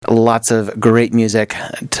lots of great music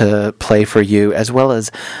to play for you, as well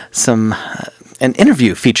as an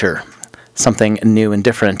interview feature, something new and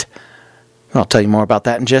different. I'll tell you more about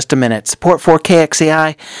that in just a minute. Support for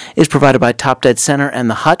KXCI is provided by Top Dead Center and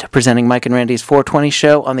The Hut, presenting Mike and Randy's 420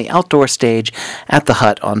 show on the outdoor stage at The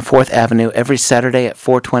Hut on 4th Avenue every Saturday at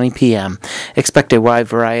 4:20 p.m. Expect a wide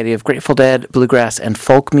variety of Grateful Dead, bluegrass, and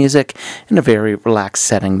folk music in a very relaxed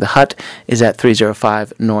setting. The Hut is at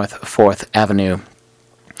 305 North 4th Avenue.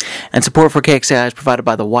 And support for KXCI is provided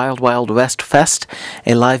by the Wild Wild West Fest,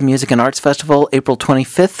 a live music and arts festival, April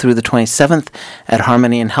 25th through the 27th at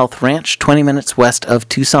Harmony and Health Ranch, 20 minutes west of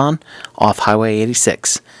Tucson, off Highway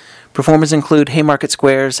 86. Performers include Haymarket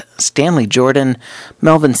Squares, Stanley Jordan,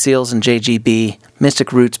 Melvin Seals and JGB,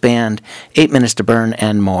 Mystic Roots Band, 8 Minutes to Burn,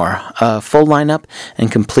 and more. A full lineup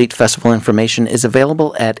and complete festival information is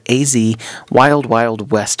available at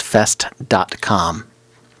azwildwildwestfest.com.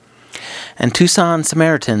 And Tucson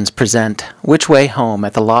Samaritans present Which Way Home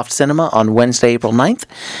at the Loft Cinema on Wednesday, April 9th.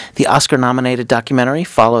 The Oscar-nominated documentary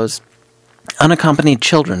follows unaccompanied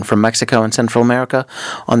children from Mexico and Central America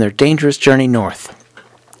on their dangerous journey north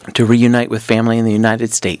to reunite with family in the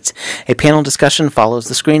United States. A panel discussion follows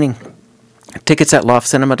the screening. Tickets at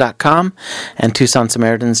loftcinema.com and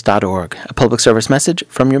TucsonSamaritans.org. A public service message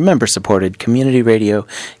from your member-supported community radio,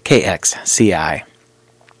 KXCI.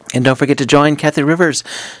 And don't forget to join Kathy Rivers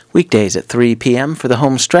weekdays at 3 p.m. for the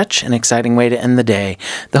Home Stretch, an exciting way to end the day.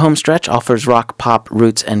 The Home Stretch offers rock, pop,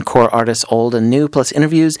 roots, and core artists old and new, plus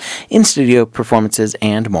interviews, in-studio performances,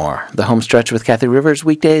 and more. The Home Stretch with Kathy Rivers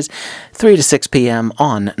weekdays, 3 to 6 p.m.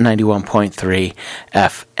 on 91.3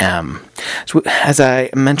 FM. So, as I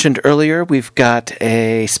mentioned earlier, we've got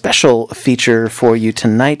a special feature for you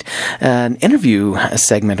tonight, an interview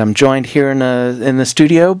segment. I'm joined here in the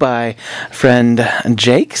studio by friend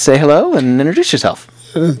Jake. Say hello and introduce yourself.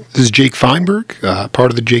 This is Jake Feinberg,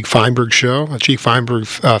 part of the Jake Feinberg Show, Jake Feinberg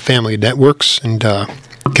Family Networks, and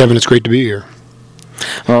Kevin, it's great to be here.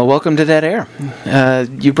 Well, welcome to Dead Air.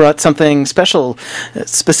 You brought something special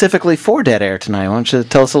specifically for Dead Air tonight. Why don't you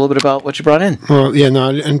tell us a little bit about what you brought in? Well, yeah, no,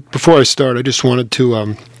 and before I start, I just wanted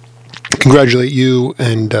to congratulate you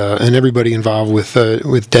and everybody involved with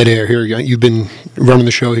Dead Air here. You've been running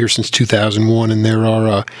the show here since 2001, and there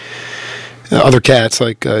are other cats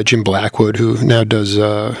like Jim Blackwood, who now does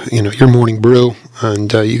Your Morning Brew,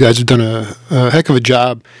 and you guys have done a heck of a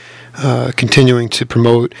job continuing to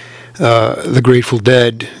promote the Grateful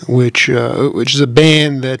Dead, which is a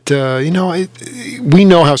band that we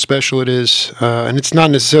know how special it is, and it's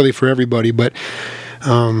not necessarily for everybody, but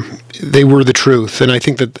they were the truth. And I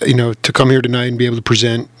think that to come here tonight and be able to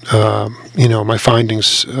present my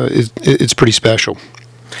findings, it's pretty special.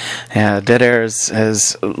 Yeah, Dead Air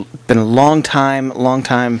has been a long time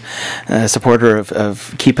supporter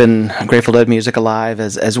of keeping Grateful Dead music alive,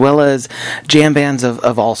 as well as jam bands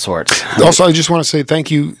of all sorts. Also, I just want to say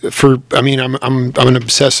thank you for. I mean, I'm an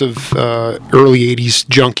obsessive early '80s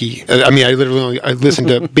junkie. I listened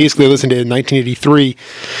to basically 1983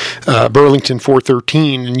 Burlington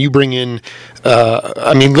 413, and you bring in.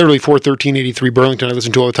 Literally 41383 Burlington I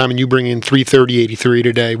listen to all the time, and you bring in 33083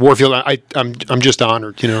 today. Warfield, I'm just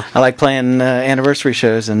honored. I like playing anniversary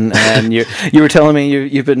shows, and you were telling me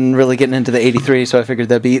you've been really getting into the 83, so I figured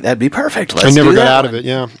that'd be perfect. I never got out of it.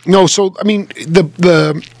 Yeah, no. So I mean,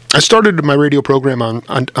 I started my radio program on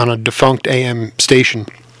a defunct AM station.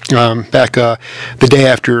 Back the day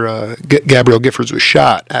after Gabrielle Giffords was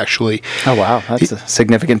shot, actually. Oh, wow. That's a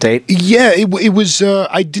significant date. Yeah, it was.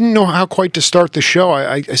 I didn't know how quite to start the show.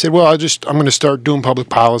 I said, well, I'm going to start doing public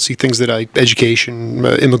policy, things that education,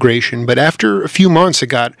 immigration. But after a few months, it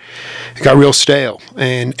got real stale.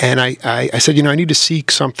 And I said, I need to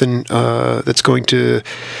seek something that's going to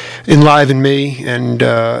enliven me, and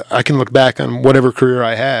I can look back on whatever career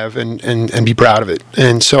I have and be proud of it.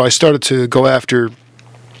 And so I started to go after,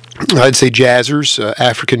 I'd say, jazzers,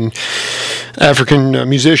 African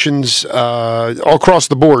musicians, all across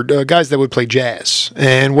the board, guys that would play jazz.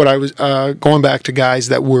 And what I was going back to guys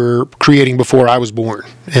that were creating before I was born,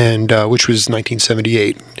 and which was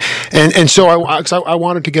 1978. And so I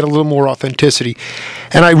wanted to get a little more authenticity,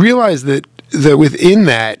 and I realized that within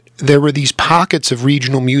that there were these pockets of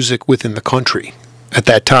regional music within the country. At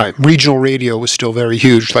that time, regional radio was still very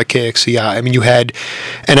huge, like KXCI. I mean, you had,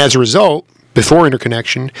 and as a result, before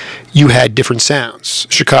interconnection, you had different sounds.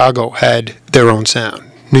 Chicago had their own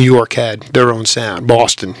sound. New York had their own sound.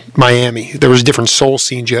 Boston, Miami. There was different soul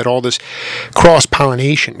scenes. You had all this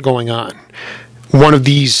cross-pollination going on. One of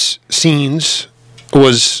these scenes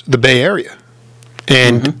was the Bay Area.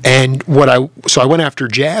 And so I went after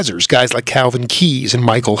jazzers, guys like Calvin Keyes and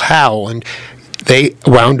Michael Howell, and they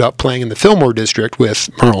wound up playing in the Fillmore district with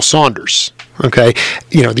Merl Saunders. Okay,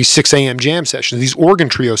 these 6 a.m. jam sessions, these organ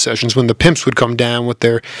trio sessions when the pimps would come down with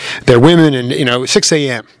their women and 6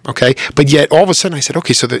 a.m. Okay, but yet all of a sudden I said,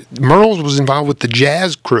 okay, so the Merle was involved with the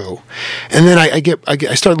jazz crew, and then I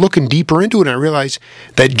started looking deeper into it, and I realized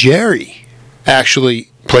that Jerry actually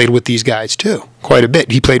played with these guys too, quite a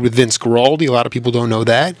bit. He played with Vince Guaraldi. A lot of people don't know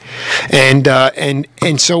that,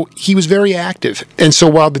 and so he was very active. And so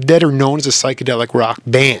while the Dead are known as a psychedelic rock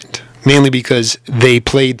band, mainly because they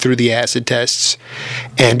played through the acid tests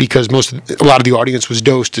and because a lot of the audience was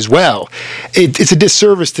dosed as well, it's a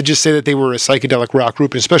disservice to just say that they were a psychedelic rock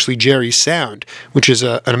group, and especially Jerry's sound, which is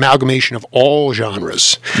an amalgamation of all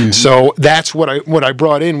genres. Mm-hmm. So that's what I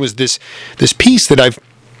brought in was this piece that I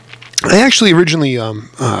actually originally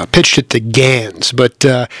pitched it to Gans, but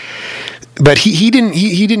he didn't.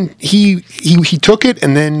 He took it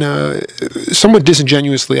and then somewhat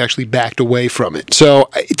disingenuously actually backed away from it. So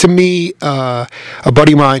to me, a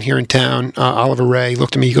buddy of mine here in town, Oliver Ray,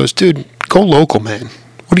 looked at me. He goes, "Dude, go local, man.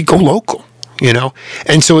 What do you go local?"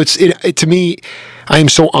 And so it to me, I am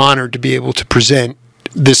so honored to be able to present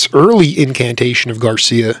this early incantation of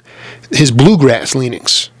Garcia, his bluegrass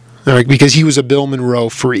leanings. All right, because he was a Bill Monroe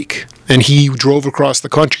freak, and he drove across the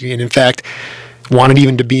country, and in fact, wanted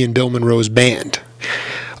even to be in Bill Monroe's band.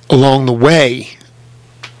 Along the way,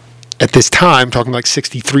 at this time, talking like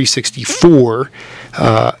 63, 64,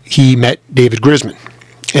 he met David Grisman,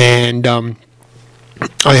 and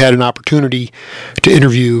I had an opportunity to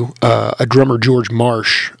interview a drummer, George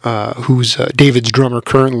Marsh, who's David's drummer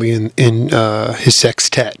currently in his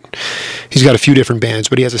sextet. He's got a few different bands,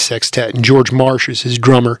 but he has a sextet, and George Marsh is his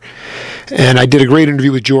drummer. And I did a great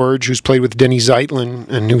interview with George, who's played with Denny Zeitlin,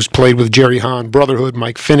 and who's played with Jerry Hahn, Brotherhood,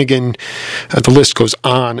 Mike Finnegan. The list goes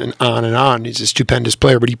on and on and on. He's a stupendous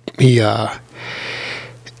player, but he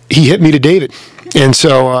hit me to David. And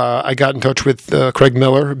so I got in touch with Craig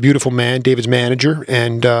Miller, a beautiful man, David's manager,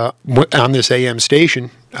 and on this AM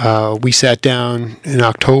station, we sat down in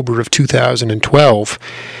October of 2012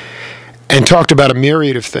 and talked about a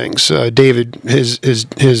myriad of things. David, his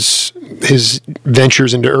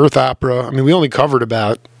ventures into Earth Opera. I mean, we only covered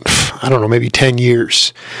about, maybe 10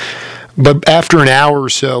 years. But after an hour or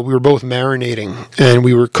so, we were both marinating and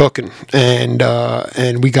we were cooking, and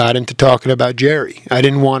we got into talking about Jerry. I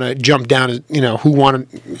didn't want to jump down, who wanted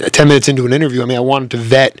 10 minutes into an interview. I mean, I wanted to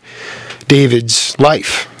vet David's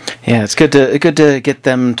life. Yeah, it's good to get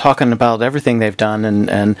them talking about everything they've done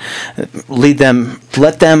and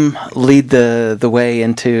let them lead the way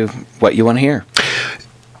into what you want to hear.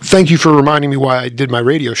 Thank you for reminding me why I did my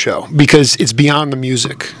radio show, because it's beyond the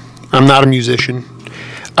music. I'm not a musician.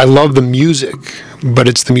 I love the music, but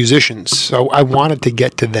it's the musicians. So I wanted to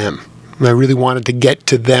get to them. I really wanted to get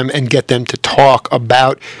to them and get them to talk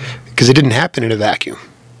about, because it didn't happen in a vacuum,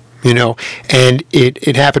 and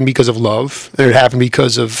it happened because of love, and it happened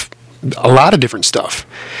because of a lot of different stuff.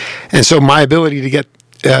 And so my ability to get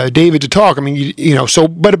David to talk,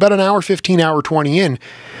 but about an hour, 15, hour 20 in,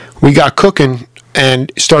 we got cooking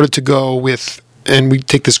and started to go with, and we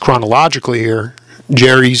take this chronologically here,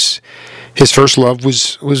 his first love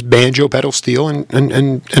was banjo, pedal steel,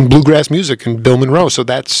 and bluegrass music, and Bill Monroe. So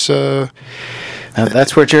that's where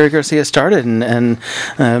Jerry Garcia started, and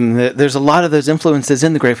there's a lot of those influences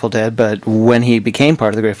in the Grateful Dead. But when he became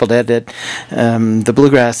part of the Grateful Dead, the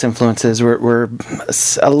bluegrass influences were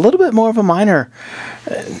a little bit more of a minor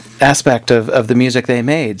aspect of the music they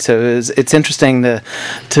made. So it's interesting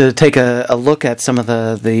to take a look at some of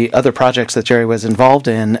the other projects that Jerry was involved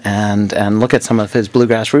in, and look at some of his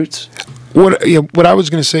bluegrass roots. What I was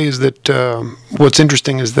going to say is that what's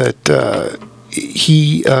interesting is that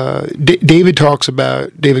David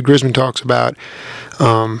Grisman talks about.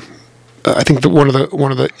 I think that one of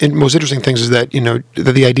the most interesting things is that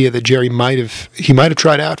the idea that Jerry might have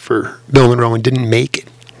tried out for Bill Monroe and didn't make it.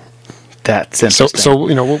 That's interesting. So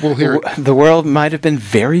we'll hear it. The world might have been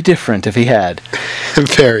very different if he had.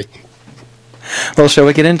 Very. Well, shall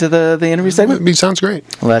we get into the interview segment? It sounds great.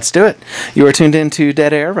 Let's do it. You are tuned in to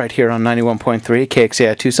Dead Air right here on 91.3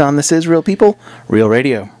 KXCI Tucson. This is Real People, Real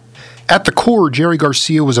Radio. At the core, Jerry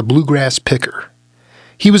Garcia was a bluegrass picker.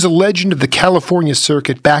 He was a legend of the California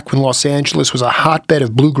circuit back when Los Angeles was a hotbed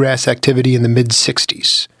of bluegrass activity in the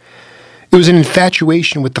mid-'60s. It was an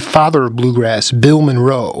infatuation with the father of bluegrass, Bill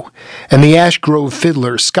Monroe, and the Ash Grove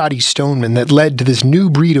fiddler, Scottie Stoneman, that led to this new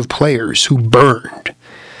breed of players who burned.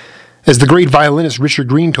 As the great violinist Richard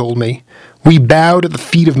Greene told me, we bowed at the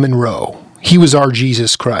feet of Monroe. He was our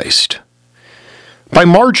Jesus Christ. By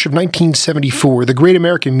March of 1974, the Great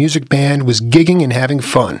American Music Band was gigging and having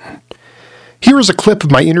fun. Here is a clip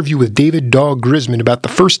of my interview with David Dawg Grisman about the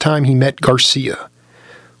first time he met Garcia.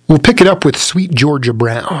 We'll pick it up with Sweet Georgia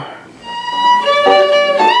Brown.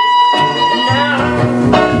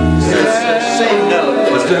 Same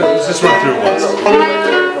note. Let's just run through it once.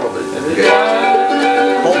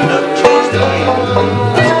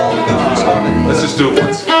 Let's just do it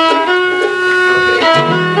once.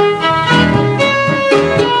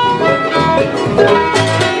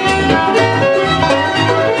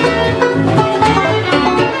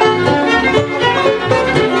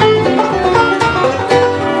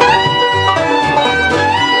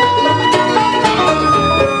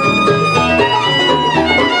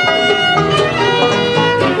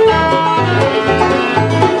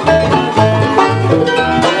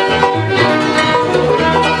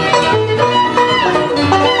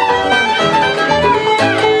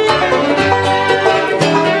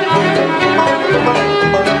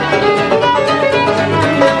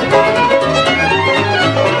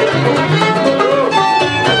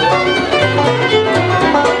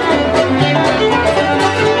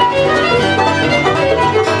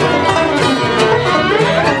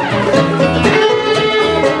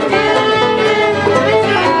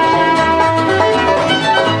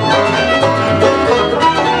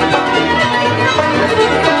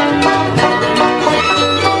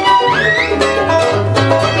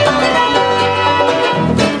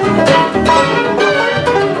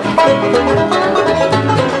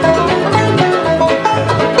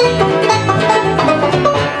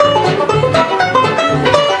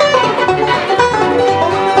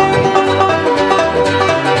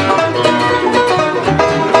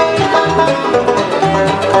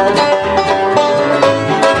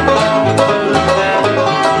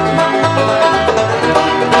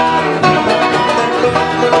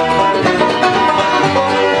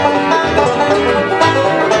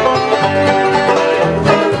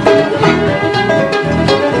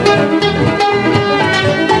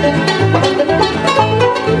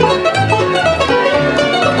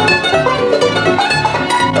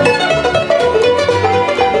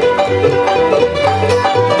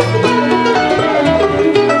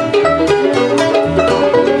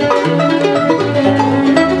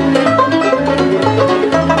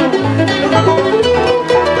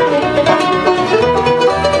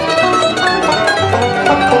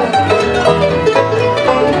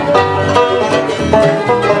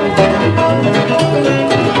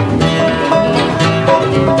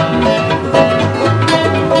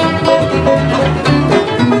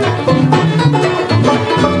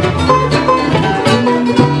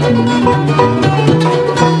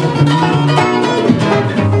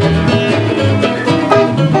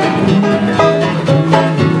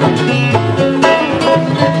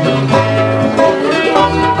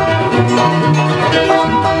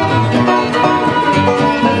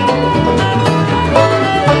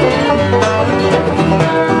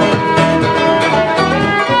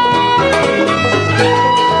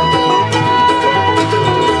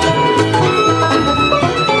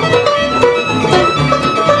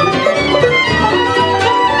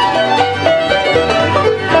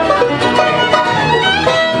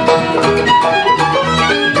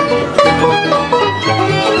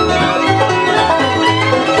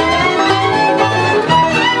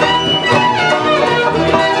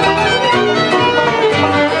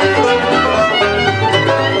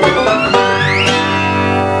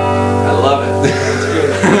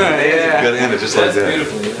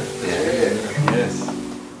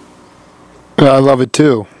 I love it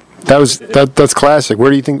too. That's classic. Where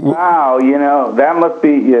do you think? Wow, that must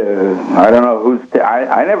be. I don't know who's.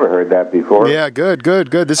 I never heard that before. Yeah, good.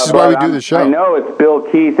 This is why we do the show. I know it's Bill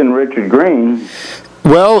Keith and Richard Greene.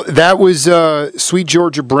 Well, that was Sweet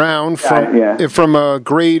Georgia Brown from a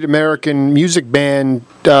great American music band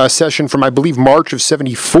session from, I believe, March of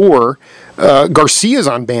 '74. Garcia's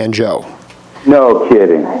on banjo. No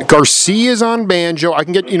kidding. Garcia's on banjo. I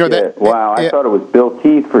can get that. Wow, I thought it was Bill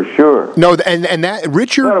Keith for sure. No, and that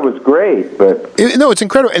Richard. I thought it was great, but no, it's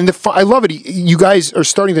incredible, and I love it. You guys are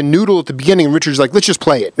starting to noodle at the beginning, and Richard's like, "Let's just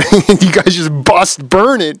play it." You guys just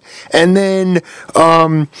burn it, and then.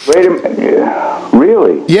 Wait a minute,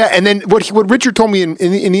 really? Yeah, and then what Richard told me in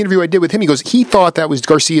the interview I did with him, he goes, he thought that was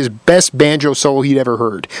Garcia's best banjo solo he'd ever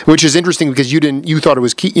heard, which is interesting because you thought it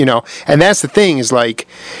was and that's the thing is like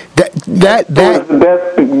that. That was the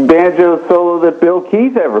best banjo solo that Bill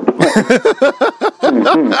Keith ever played.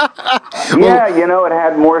 It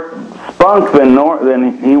had more spunk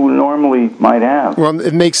than he normally might have. Well,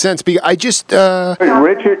 it makes sense. I just did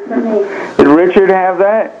Richard have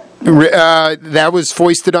that? That was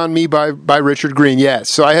foisted on me by Richard Greene. Yes,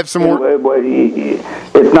 so I have some more.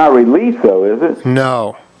 It's not released though, is it?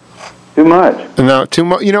 No. Too much. No, too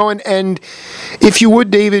much. And if you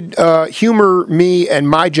would, David, humor me and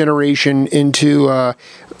my generation into,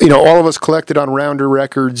 all of us collected on Rounder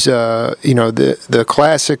Records, the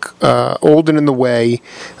classic Old and in the Way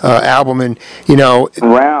album, and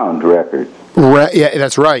Round Records. Yeah,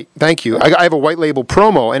 that's right. Thank you. I have a white label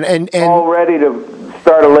promo, and all ready to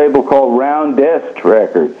start a label called Roundest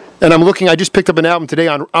Records. And I'm looking. I just picked up an album today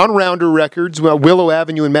on Rounder Records, Willow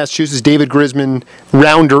Avenue in Massachusetts. David Grisman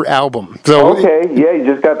Rounder album. So okay, yeah, you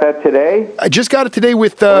just got that today. I just got it today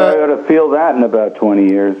with. I ought to feel that in about 20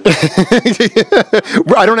 years.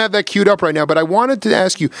 I don't have that queued up right now, but I wanted to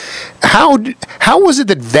ask you, how was it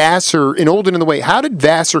that Vassar in Old and in the Way? How did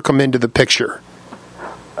Vassar come into the picture?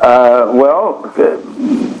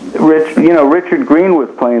 Richard Greene was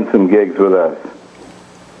playing some gigs with us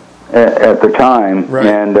at the time, right.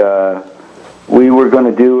 And we were going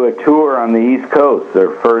to do a tour on the East Coast,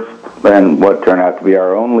 their first and what turned out to be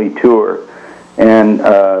our only tour. And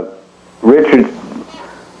Richard,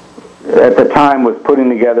 at the time, was putting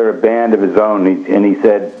together a band of his own, and he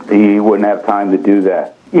said he wouldn't have time to do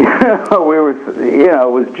that. It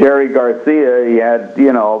was Jerry Garcia. He had,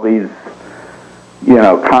 all these,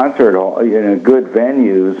 concert hall, good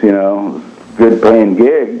venues, good paying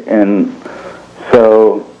gig, and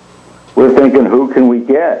so we're thinking, who can we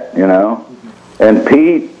get, And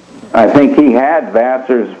Pete, I think he had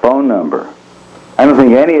Vassar's phone number. I don't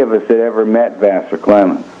think any of us had ever met Vassar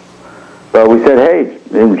Clemens. So we said, hey,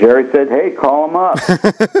 and Jerry said, hey, call him up. Just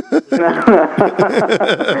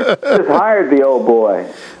hired the old boy.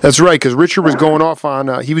 That's right, because Richard was going off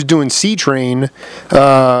on, he was doing C-Train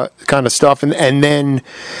kind of stuff, and then...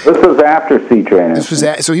 This was after C-Train.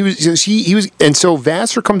 So he was, and so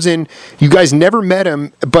Vassar comes in, you guys never met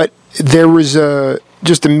him, but there was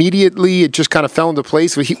just immediately, it just kind of fell into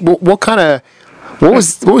place. What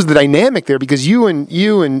was the dynamic there? Because you and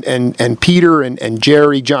Peter and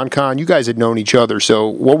Jerry, John Kahn, you guys had known each other. So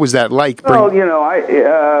what was that like? Well,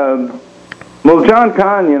 John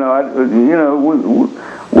Kahn,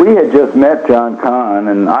 we had just met John Kahn,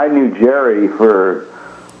 and I knew Jerry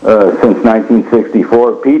since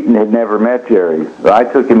 1964. Pete had never met Jerry. I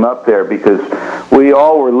took him up there because we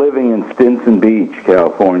all were living in Stinson Beach,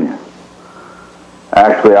 California.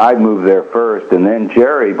 Actually, I moved there first, and then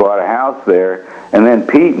Jerry bought a house there, and then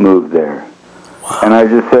Pete moved there. Wow. And I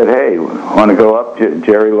just said, hey, want to go up?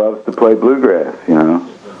 Jerry loves to play bluegrass,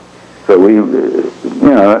 So we,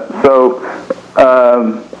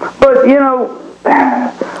 but,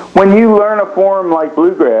 when you learn a form like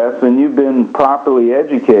bluegrass and you've been properly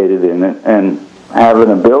educated in it and have an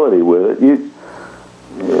ability with it,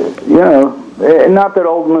 not that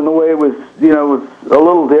Old and in the Way was, was a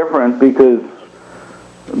little different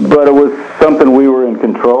but it was something we were in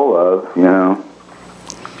control of,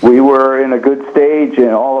 We were in a good stage in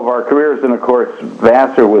all of our careers, and of course,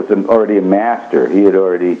 Vassar was already a master. He had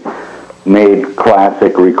already made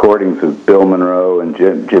classic recordings of Bill Monroe and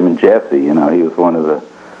Jim and Jesse. He was one of the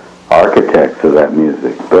architects of that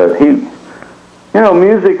music. But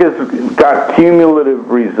music has got cumulative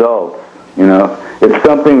results. It's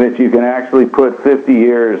something that you can actually put 50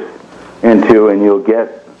 years into, and you'll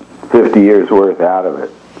get 50 years worth out of it,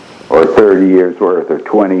 or 30 years worth, or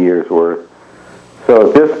 20 years worth. So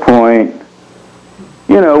at this point,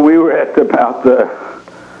 we were at about the,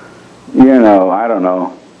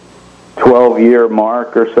 12-year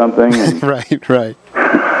mark or something. Right.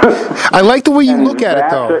 I like the way you look at it,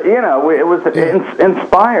 though. It was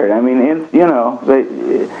inspired. I mean,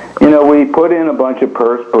 we put in a bunch of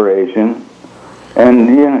perspiration, and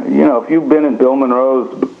if you've been in Bill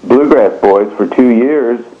Monroe's Bluegrass Boys for 2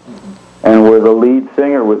 years, and were the lead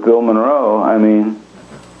singer with Bill Monroe, I mean,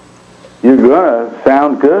 you're gonna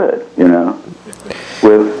sound good, we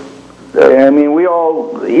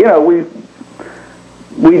all,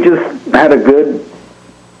 we just had a good,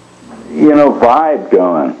 vibe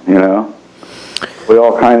going, We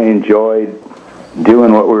all kind of enjoyed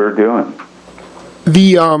doing what we were doing.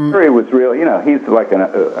 Jerry was real, he's like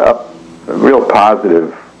a real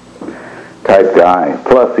positive type guy.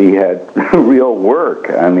 Plus, he had real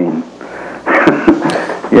work. I mean,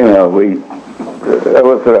 there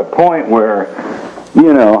was at a point where,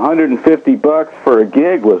 $150 for a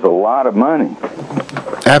gig was a lot of money.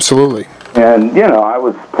 Absolutely. And, I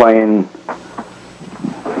was playing,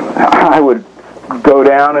 I would go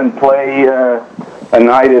down and play a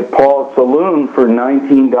night at Paul's Saloon for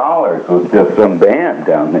 $19 with just some band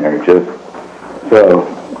down there.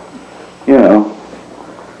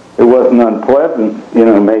 It wasn't unpleasant,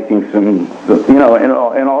 making some,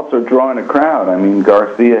 and also drawing a crowd. I mean,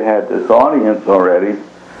 Garcia had this audience already,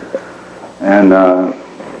 and,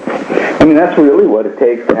 I mean, that's really what it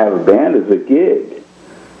takes to have a band, is a gig,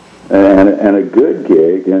 and a good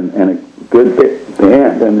gig, and a good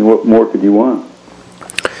band. I mean, what more could you want?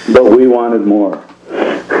 But we wanted more.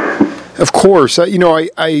 Of course,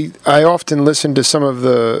 I often listen to some of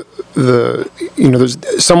the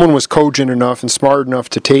someone was cogent enough and smart enough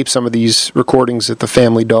to tape some of these recordings at the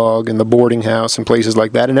Family Dog and the Boarding House and places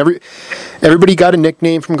like that, and everybody got a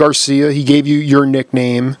nickname from Garcia. He gave you your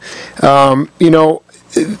nickname.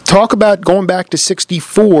 Talk about going back to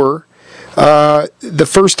 '64. The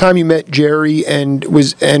first time you met Jerry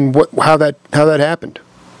how that happened.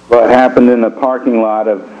 Well, it happened in the parking lot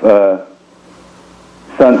of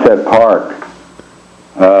Sunset Park,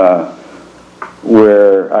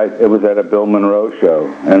 where it was at a Bill Monroe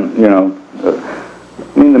show, and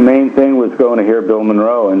the main thing was going to hear Bill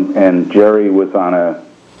Monroe, and Jerry was on a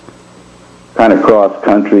kind of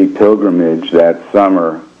cross-country pilgrimage that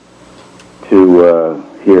summer to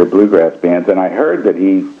hear bluegrass bands, and I heard that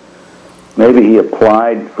maybe he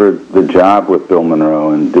applied for the job with Bill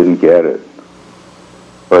Monroe and didn't get it,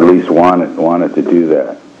 or at least wanted to do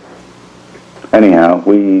that. Anyhow,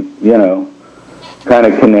 we, kind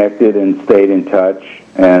of connected and stayed in touch,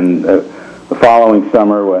 and the following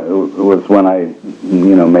summer was when I,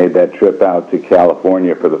 made that trip out to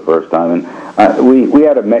California for the first time, and we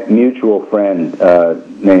had a mutual friend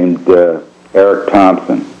named Eric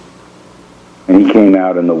Thompson, and he came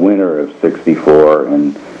out in the winter of '64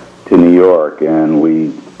 and to New York, and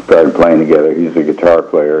we started playing together. He's a guitar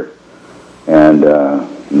player, and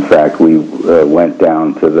in fact, we went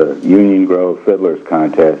down to the Union Grove Fiddlers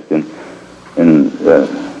contest in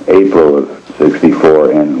April of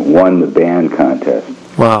 '64 and won the band contest.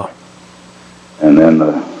 Wow. And then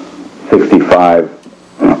the '65,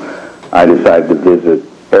 I decided to visit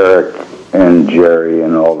Eric and Jerry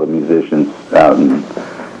and all the musicians out in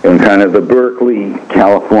kind of the Berkeley,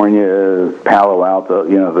 California, Palo Alto,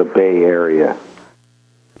 the Bay Area.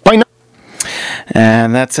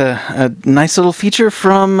 And that's a nice little feature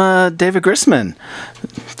from David Grisman.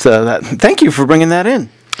 So thank you for bringing that in.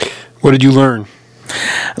 What did you learn?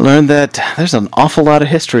 I learned that there's an awful lot of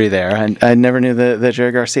history there. I never knew that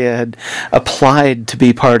Jerry Garcia had applied to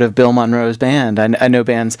be part of Bill Monroe's band. I know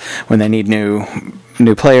bands, when they need new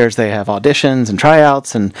players, they have auditions and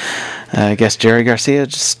tryouts, and I guess Jerry Garcia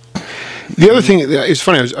just... The other thing, it's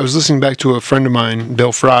funny, I was listening back to a friend of mine,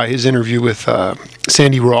 Bill Fry, his interview with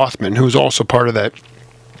Sandy Rothman, who was also part of that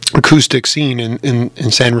acoustic scene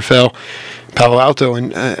in San Rafael, Palo Alto,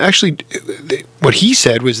 and actually what he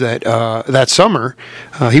said was that that summer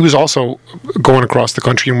he was also going across the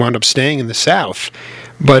country and wound up staying in the South,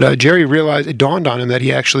 but Jerry realized, it dawned on him that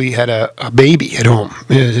he actually had a baby at home.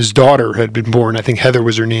 His daughter had been born, I think Heather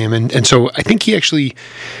was her name, and so I think he actually,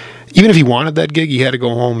 even if he wanted that gig, he had to go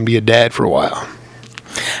home and be a dad for a while.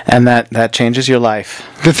 And that changes your life.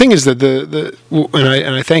 The thing is that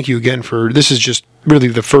and I thank you again for, this is just really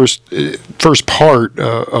the first part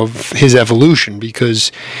of his evolution,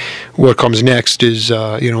 because what comes next is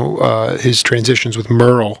his transitions with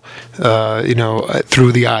Merl,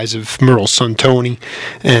 through the eyes of Merl's son Tony,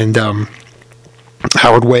 and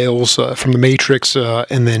Howard Wales from The Matrix,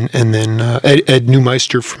 and then Ed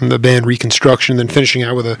Neumeister from the band Reconstruction, then finishing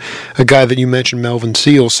out with a guy that you mentioned, Melvin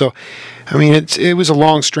Seal. So, I mean, it was a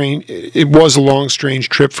long, strange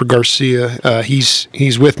trip for Garcia.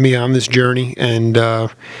 He's with me on this journey, and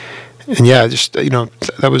yeah, just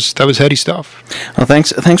that was heady stuff. Well,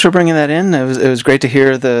 thanks for bringing that in. It was great to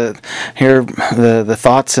hear the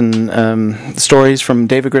thoughts and stories from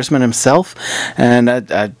David Grisman himself, and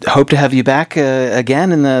I hope to have you back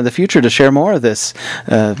again in the future to share more of this.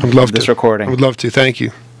 I'd love this to. recording. I would love to. Thank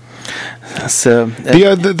you. So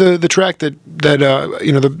the track that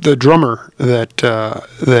the drummer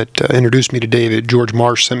that introduced me to David, George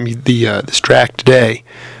Marsh, sent me this track today,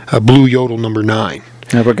 Blue Yodel number 9.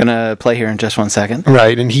 Now we're gonna play here in just 1 second.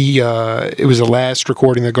 Right, and it was the last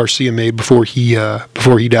recording that Garcia made before he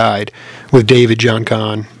died, with David, John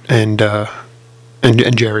Kahn, and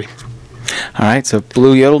Jerry. All right, so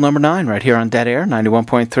Blue Yodel number 9 right here on Dead Air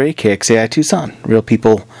 91.3 KXAI Tucson. Real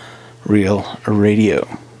people, real radio.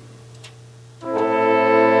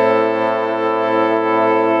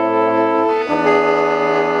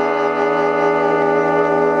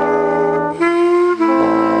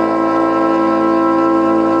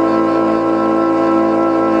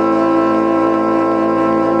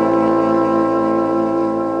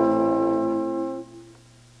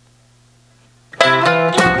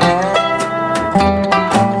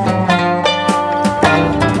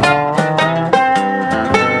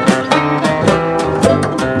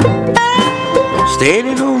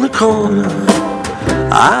 Standing on the corner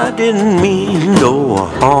I didn't mean no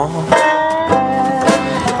harm.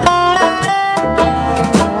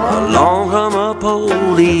 Along come a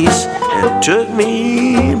police and took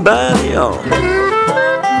me by the arm.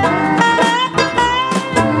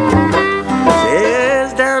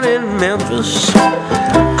 Says down in Memphis,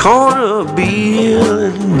 corner Bill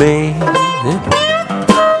and Band.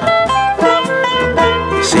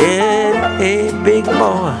 Said, hey big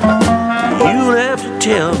boy, you'll have to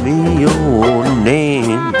tell me your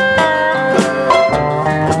name.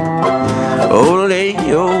 Oh, lay,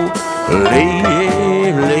 lay.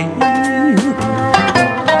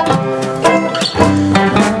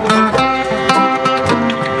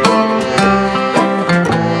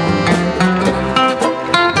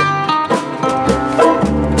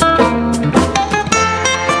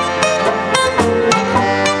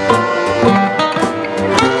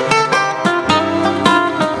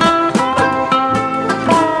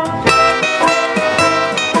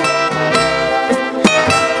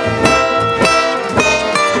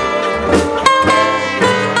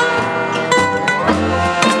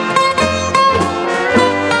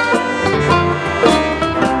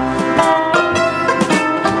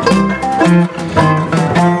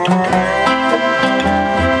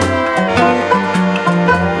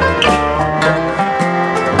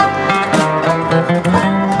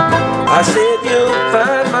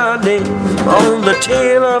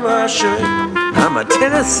 Tail of my shirt. I'm a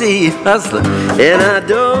Tennessee hustler and I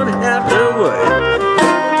don't have to work.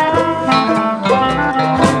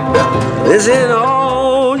 Listen,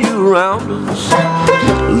 all you rounders,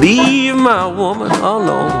 leave my woman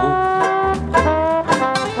alone.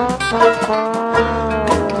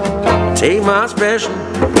 Take my special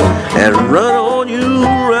and run on you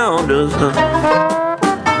rounders.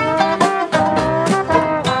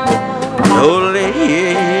 Oh,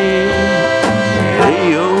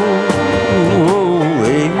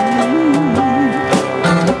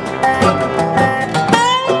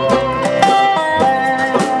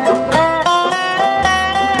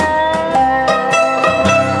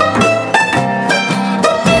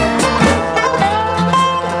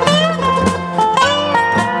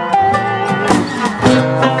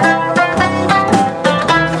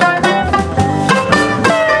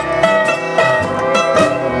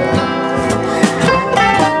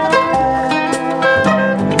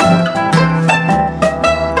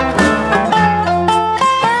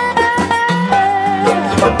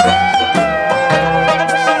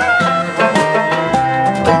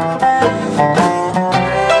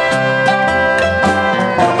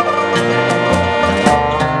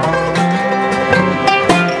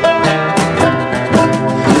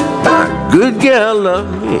 girl love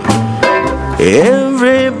me,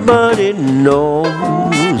 everybody knows.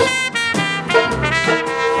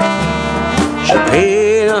 She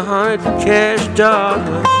paid $100 cash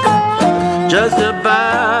just to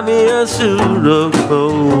buy me a suit of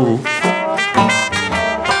clothes.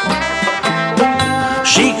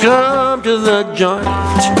 She come to the joint,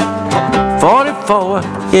 44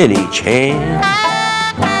 in each hand.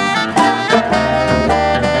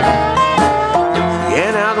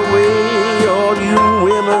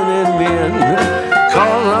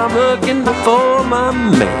 For my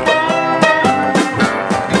man,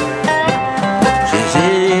 she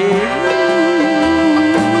said,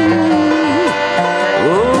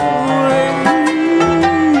 oh,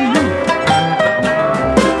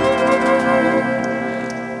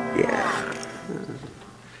 yeah.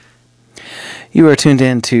 You are tuned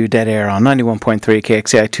in to Dead Air on 91.3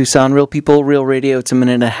 KXCI Tucson. Real people, real radio. It's a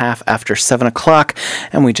minute and a half after 7 o'clock,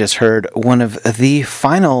 and we just heard one of the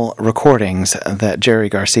final recordings that Jerry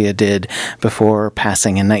Garcia did before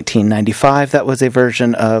passing in 1995. That was a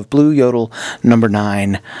version of Blue Yodel No.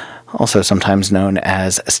 9, also sometimes known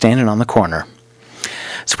as Standing on the Corner.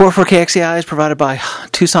 Support for KXCI is provided by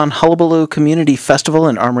Tucson Hullabaloo Community Festival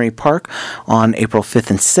in Armory Park on April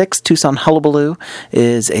 5th and 6th. Tucson Hullabaloo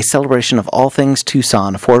is a celebration of all things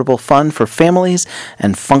Tucson, affordable fun for families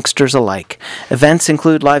and funksters alike. Events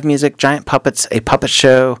include live music, giant puppets, a puppet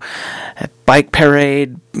show, a bike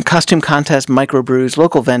parade, costume contest, microbrews,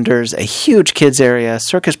 local vendors, a huge kids area,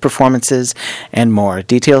 circus performances, and more.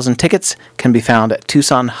 Details and tickets can be found at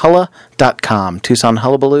TucsonHulla.com. Tucson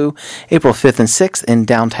Hullabaloo, April 5th and 6th in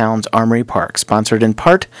downtown's Armory Park, sponsored in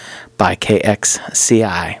part by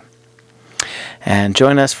KXCI. And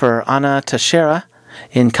join us for Anna Teixeira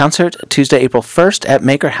in concert Tuesday, April 1st at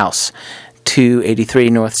Maker House, 283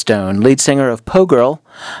 North Stone. Lead singer of Poe Girl,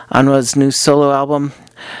 Anwa's new solo album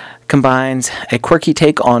combines a quirky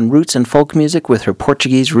take on roots and folk music with her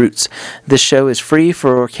Portuguese roots. This show is free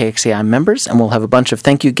for KXCI members, and we'll have a bunch of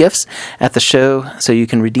thank you gifts at the show so you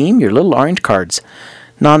can redeem your little orange cards.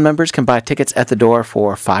 Non-members can buy tickets at the door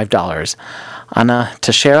for $5. Ana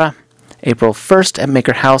Teixeira, April 1st at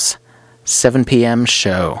Maker House, 7 p.m.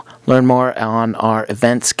 show. Learn more on our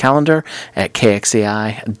events calendar at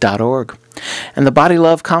kxci.org. And the Body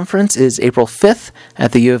Love Conference is April 5th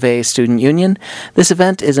at the U of A Student Union. This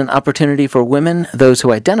event is an opportunity for women, those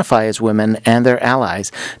who identify as women, and their allies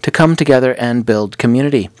to come together and build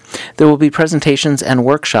community. There will be presentations and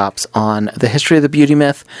workshops on the history of the beauty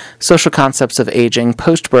myth, social concepts of aging,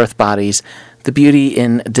 post-birth bodies, the beauty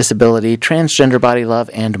in disability, transgender body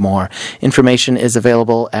love, and more. Information is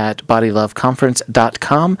available at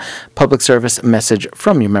bodyloveconference.com. Public service message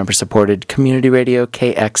from your member-supported community radio,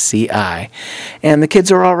 KXCI. And The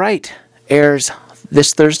Kids Are All Right airs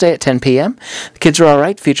this Thursday at 10 p.m. The Kids Are All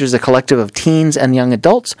Right features a collective of teens and young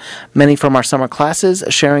adults, many from our summer classes,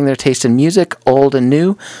 sharing their taste in music, old and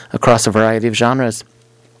new, across a variety of genres.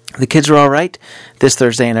 The Kids Are All Right, this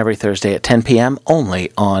Thursday and every Thursday at 10 p.m.,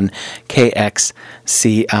 only on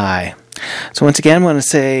KXCI. So once again, I want to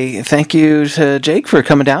say thank you to Jake for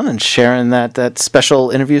coming down and sharing that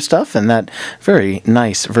special interview stuff and that very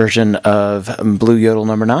nice version of Blue Yodel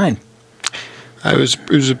number 9. It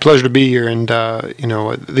was a pleasure to be here, and the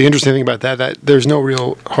interesting thing about that there's no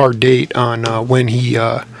real hard date on when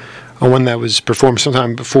that was performed.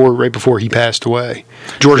 Sometime right before he passed away.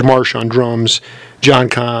 George Marsh on drums, John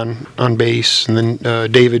Kahn on bass, and then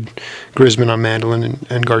David Grisman on mandolin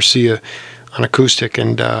and Garcia on acoustic.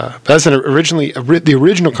 And that's the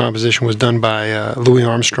original composition was done by Louis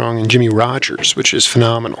Armstrong and Jimmy Rogers, which is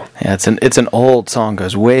phenomenal. Yeah, it's an old song,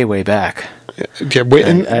 goes way back. Yeah,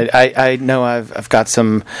 I know I've got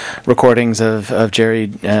some recordings of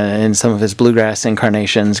Jerry in some of his bluegrass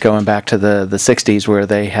incarnations going back to the 60s where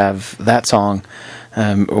they have that song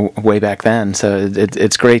way back then. So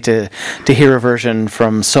it's great to hear a version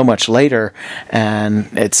from so much later, and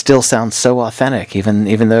it still sounds so authentic,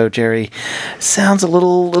 even though Jerry sounds a little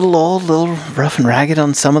old, a little rough and ragged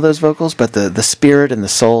on some of those vocals, but the spirit and the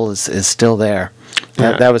soul is still there.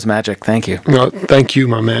 That was magic. Thank you. Well, thank you,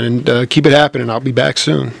 my man, and keep it happening. I'll be back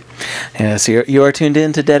soon. Yeah, so you are tuned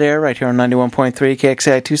in to Dead Air right here on 91.3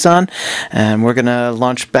 KXCI Tucson, and we're going to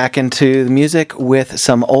launch back into the music with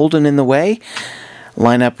some Old and in the Way.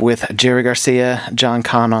 Line up with Jerry Garcia, John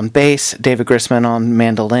Kahn on bass, David Grisman on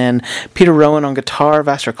mandolin, Peter Rowan on guitar,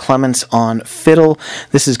 Vassar Clements on fiddle.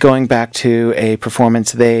 This is going back to a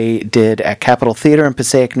performance they did at Capitol Theater in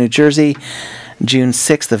Passaic, New Jersey, June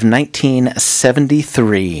 6th of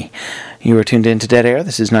 1973. You are tuned in to Dead Air.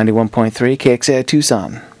 This is 91.3 KXCI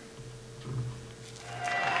Tucson.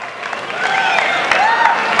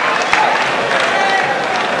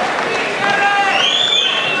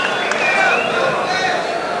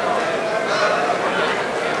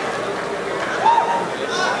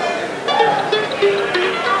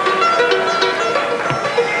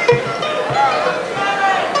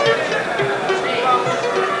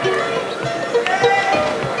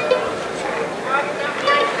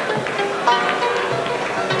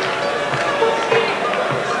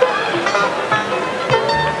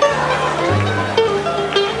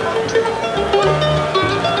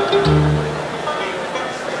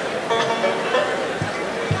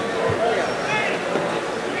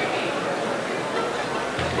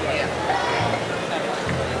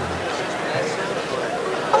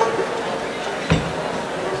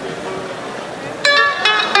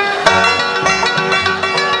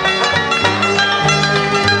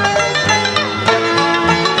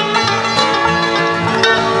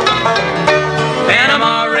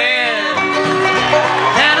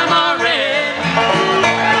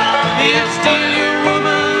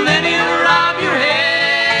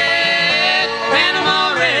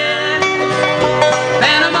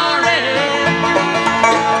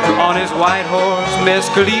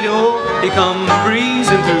 He come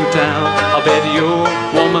breezing through town. I'll bet your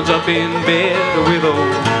woman's up in bed with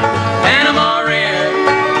old Panama Red.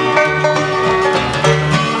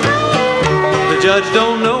 The judge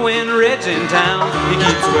don't know when Red's in town. He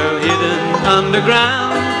keeps well hidden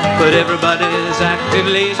underground, but everybody's acting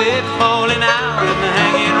lazy, falling out and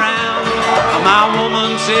hanging round. My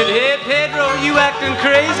woman said, hey Pedro, you acting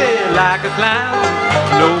crazy like a clown.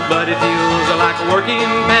 Nobody feels like a working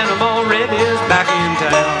Panama Red is back in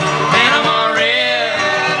town. Panama Red,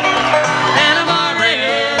 Panama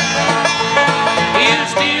Red, he'll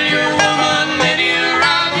steal your woman, then he'll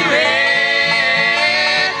rob your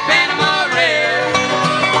head. Panama Red,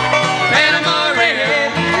 Panama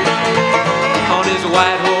Red, on his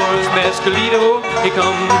white horse Mescalito, he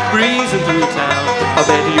come breezing through town. I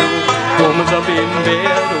bet your woman's up in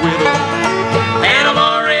bed with a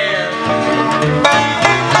Panama Red.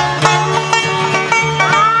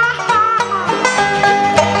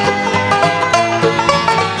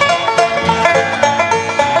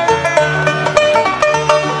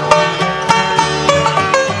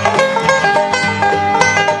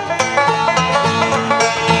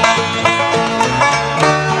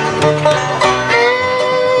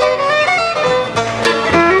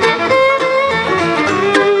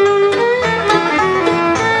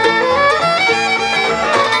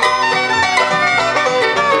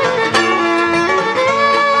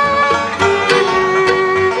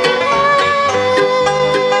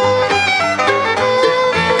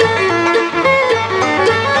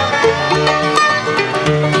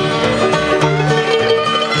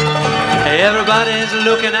 man's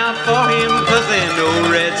looking out for him, 'cause they know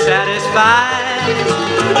Red's satisfied.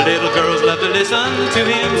 Little girls love to listen to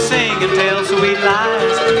him sing and tell sweet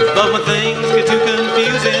lies. But when things get too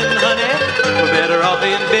confusing, honey, we're better off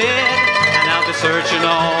in bed. And I'll be searching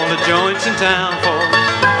all the joints in town for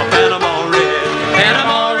a Panama Red.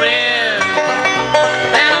 Panama Red,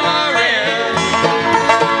 Panama Red.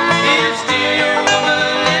 It's still your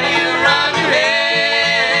woman and he'll ride your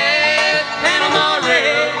head. Panama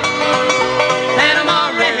Red, Panama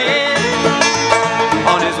Red.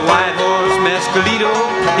 On his white horse Mescalito,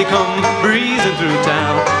 he come breezing through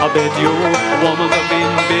town. I bet your woman's up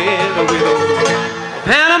in bed with a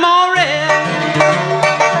Panama Red.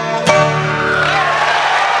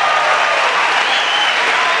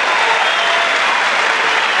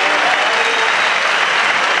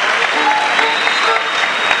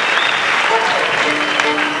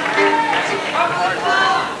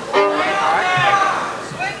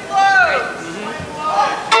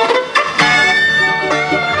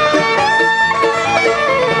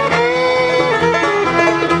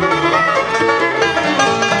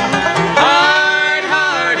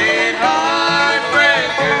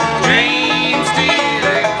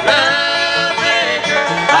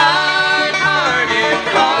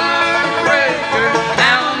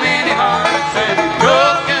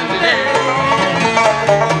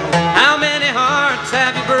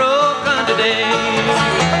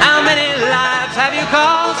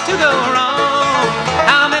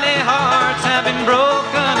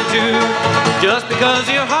 Just because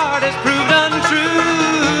your heart has proved untrue.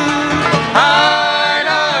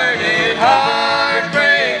 Hard-hearted,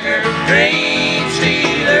 heartbreaker, dream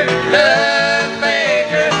stealer, love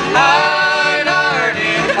maker.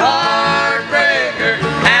 Hard-hearted, heartbreaker,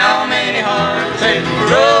 how many hearts have you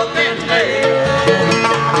broken today?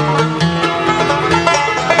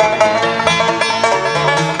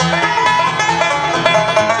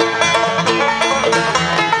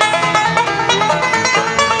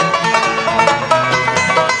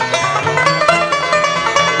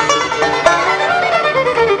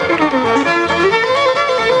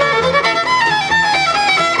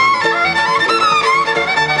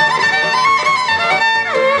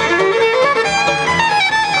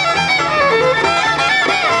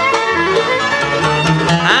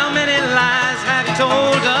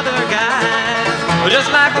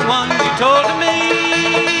 Just like the one you told to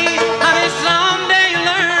me. Honey, someday you'll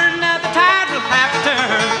learn that the tide will have to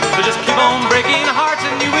turn. So just keep on breaking hearts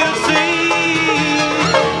and you will see.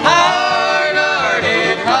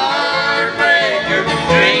 Hard-hearted, heartbreaker,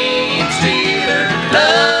 dream stealer,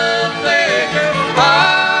 love maker.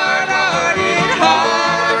 Hard-hearted,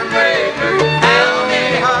 heartbreaker, how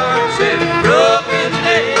many hearts have you broken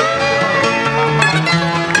today?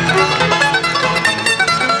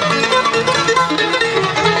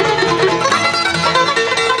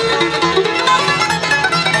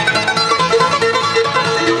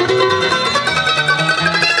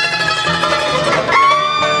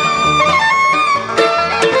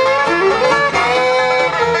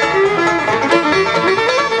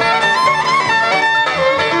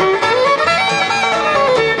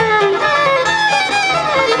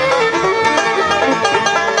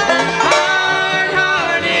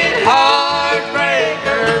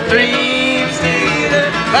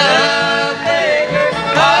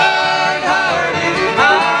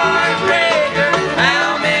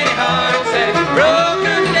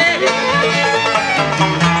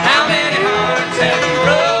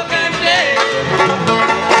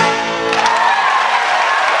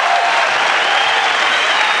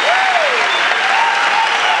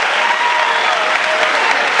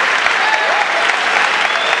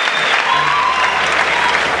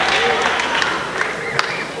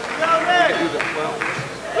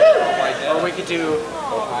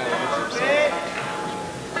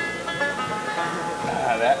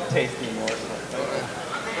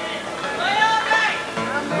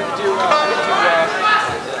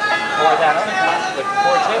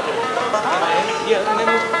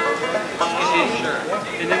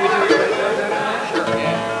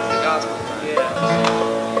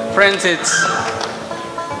 Friends, it's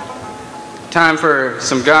time for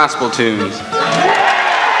some gospel tunes.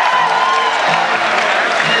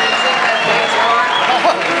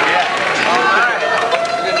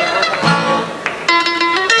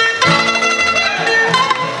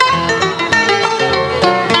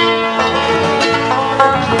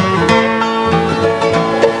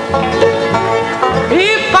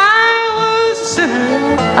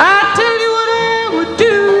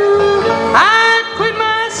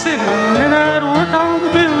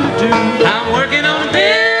 I'm working on a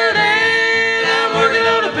building, I'm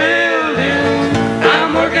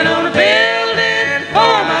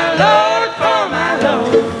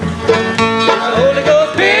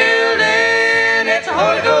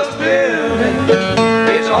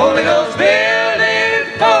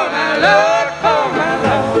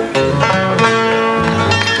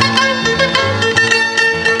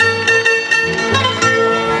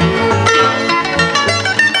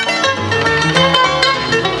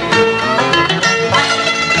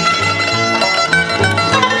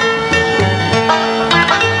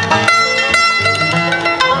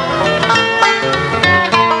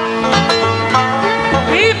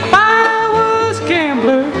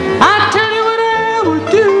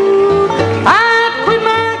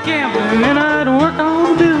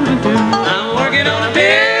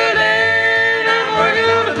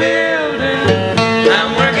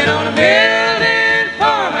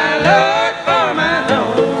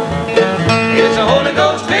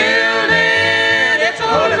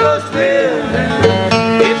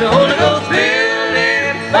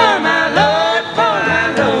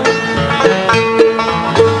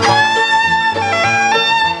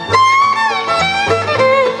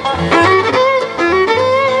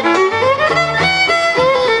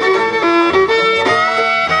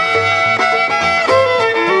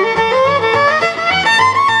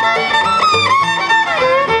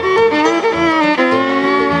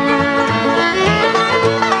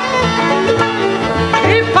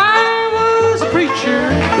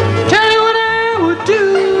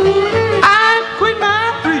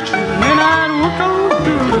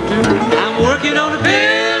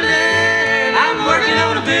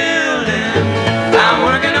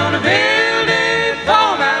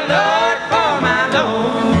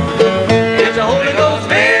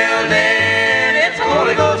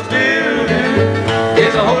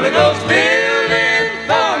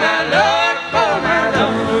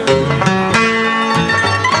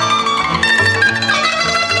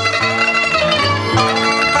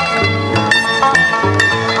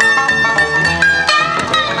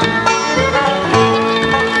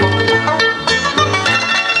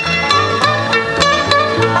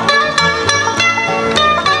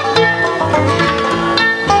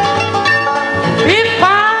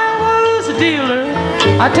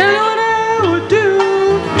I tell you what I would do.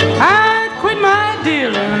 I'd quit my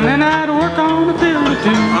dealing and I'd work on a building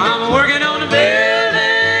too. I'm working on a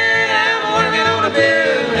building. I'm working on a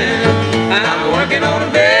building. I'm working on a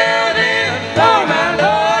building for my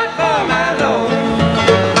Lord, for my Lord.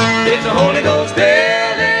 It's a Holy Ghost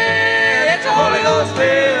building. It's a Holy Ghost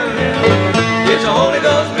building. It's a Holy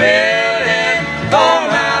Ghost building for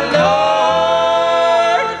my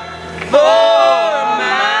Lord, for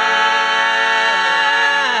my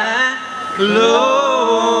Lord.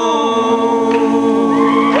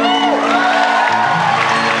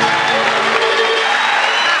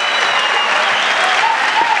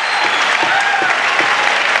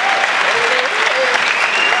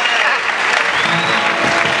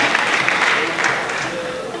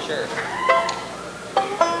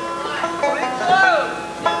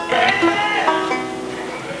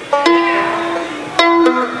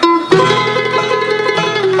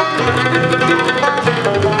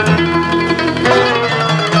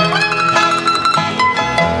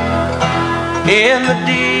 In the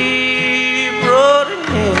deep rolling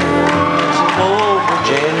hills of old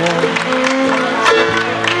Virginia,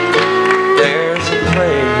 there's a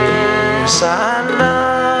place I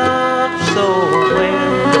love so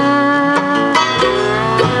well,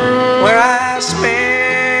 where I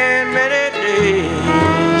spend many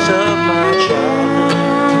days of my childhood,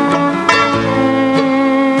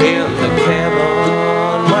 in the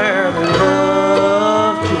cabin where we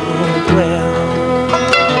love to dwell.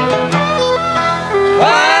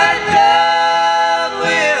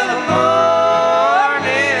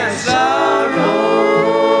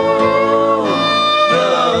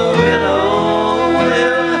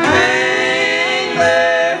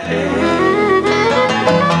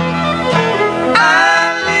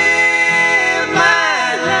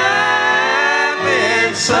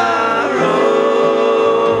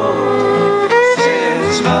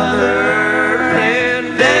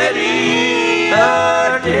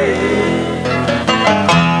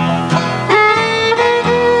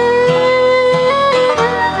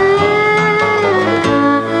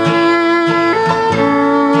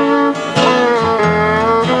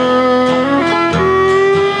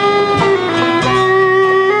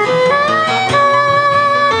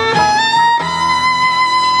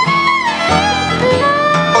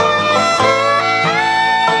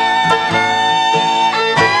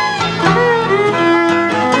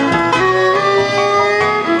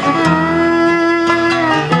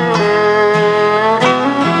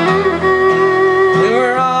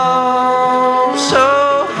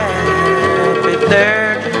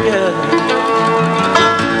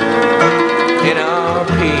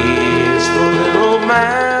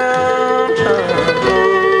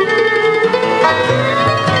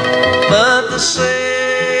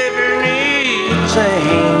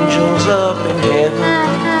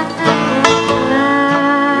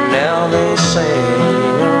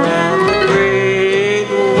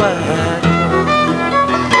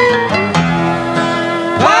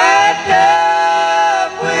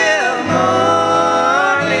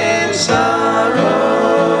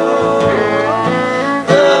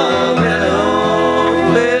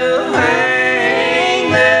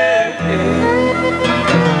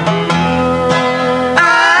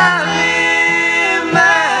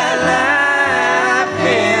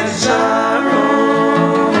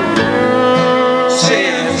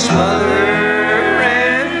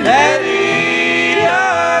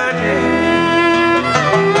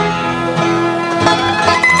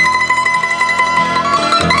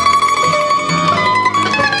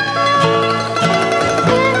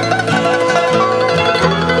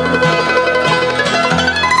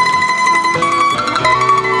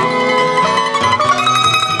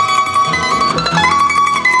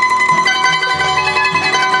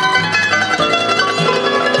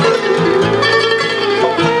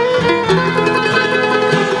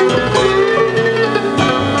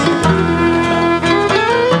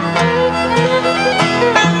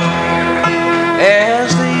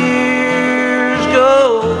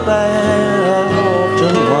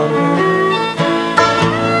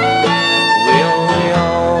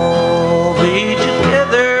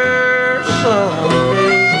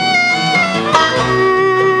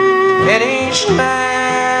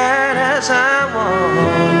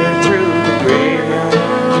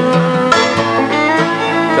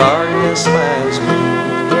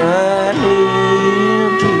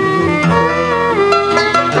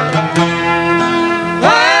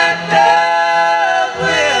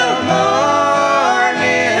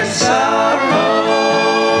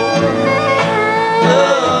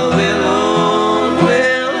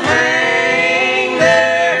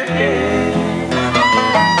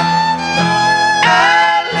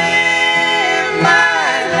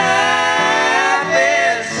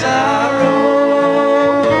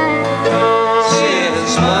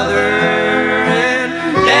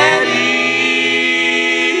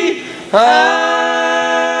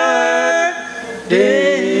 hard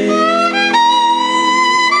day.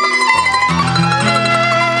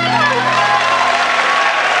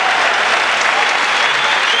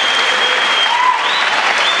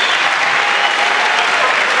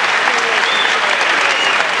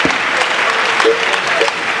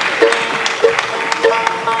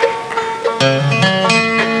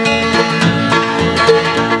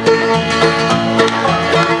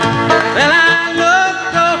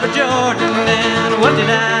 What did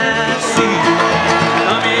I see?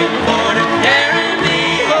 Coming for to carry me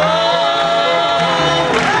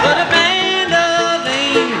home. But a band of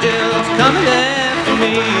angels coming after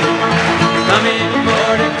me. Coming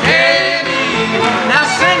for to carry me. Now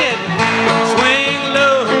sing it. Swing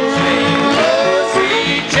low,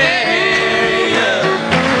 sweet chariot.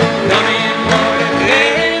 Coming for to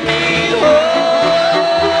carry me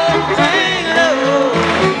home. Swing low,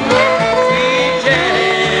 sweet chariot.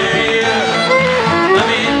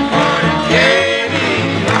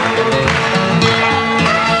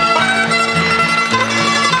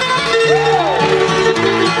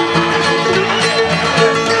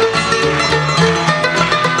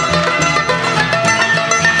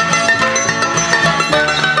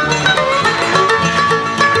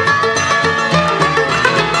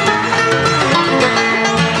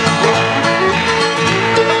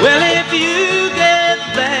 Well, if you get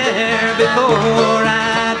there before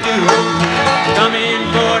I do, come in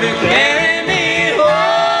for to carry me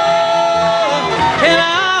home. Tell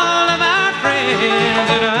all of our friends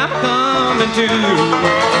that I'm coming too.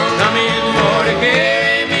 Come in for to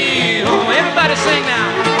carry me home. Everybody sing now.